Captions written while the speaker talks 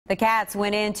The Cats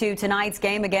went into tonight's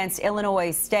game against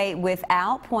Illinois State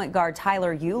without point guard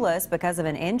Tyler Eulis because of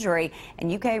an injury, and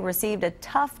UK received a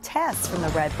tough test from the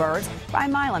Redbirds.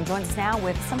 Brian Milam joins us now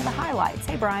with some of the highlights.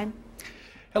 Hey, Brian.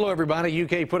 Hello, everybody.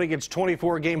 UK putting its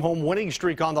 24-game home winning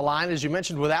streak on the line, as you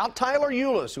mentioned, without Tyler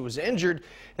Eulis, who was injured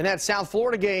in that South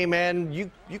Florida game, and you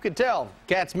could tell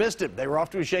Cats missed it. They were off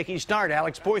to a shaky start.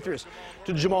 Alex Poitras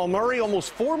to Jamal Murray.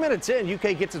 Almost 4 minutes in,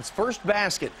 UK gets its first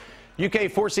basket.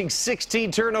 UK forcing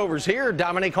 16 turnovers here.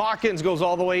 Dominic Hawkins goes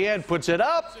all the way in, puts it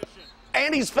up,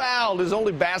 and he's fouled. His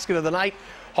only basket of the night.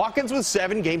 Hawkins with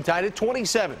 7, game tied at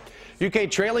 27.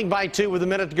 UK trailing by 2 with a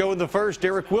minute to go in the first.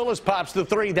 Derek Willis pops the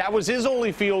 3. That was his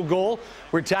only field goal.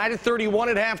 We're tied at 31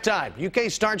 at halftime. UK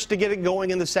starts to get it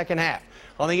going in the second half.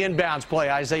 On the inbounds play,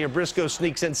 Isaiah Briscoe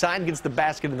sneaks inside, gets the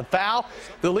basket and the foul.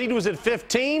 The lead was at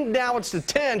 15. Now it's to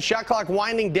 10. Shot clock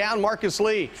winding down. Marcus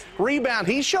Lee. Rebound.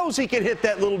 He shows he can hit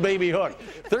that little baby hook.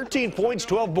 13 points,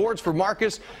 12 boards for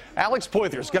Marcus. Alex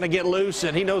Poitras going to get loose,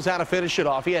 and he knows how to finish it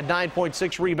off. He had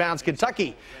 9.6 rebounds.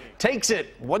 Kentucky takes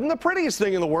it. Wasn't the prettiest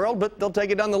thing in the world, but they'll take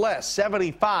it nonetheless.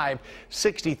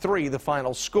 75-63 the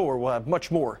final score. We'll have much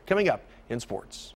more coming up in sports.